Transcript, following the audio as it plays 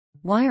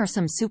Why are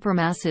some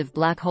supermassive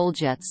black hole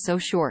jets so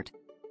short?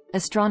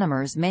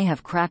 Astronomers may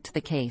have cracked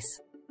the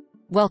case.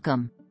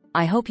 Welcome.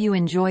 I hope you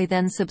enjoy,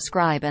 then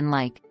subscribe and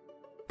like.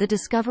 The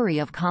discovery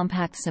of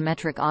compact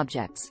symmetric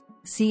objects,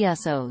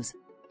 CSOs,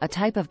 a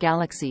type of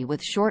galaxy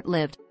with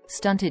short-lived,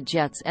 stunted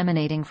jets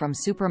emanating from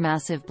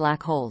supermassive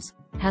black holes,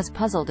 has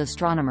puzzled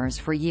astronomers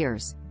for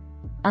years.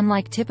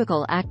 Unlike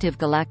typical active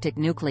galactic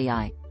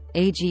nuclei,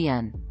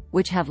 AGN,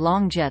 which have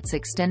long jets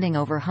extending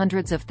over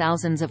hundreds of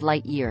thousands of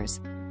light-years,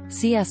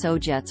 CSO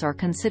jets are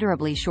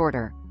considerably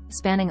shorter,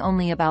 spanning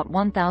only about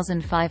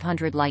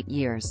 1,500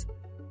 light-years.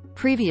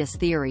 Previous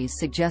theories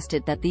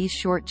suggested that these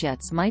short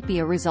jets might be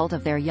a result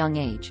of their young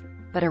age,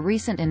 but a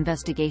recent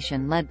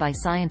investigation led by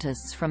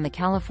scientists from the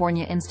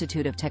California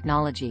Institute of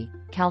Technology,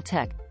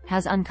 Caltech,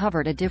 has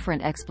uncovered a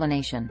different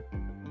explanation.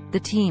 The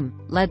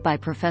team, led by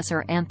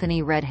Professor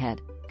Anthony Readhead,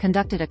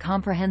 conducted a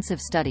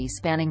comprehensive study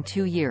spanning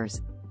 2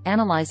 years,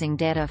 analyzing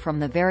data from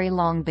the Very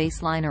Long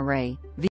Baseline Array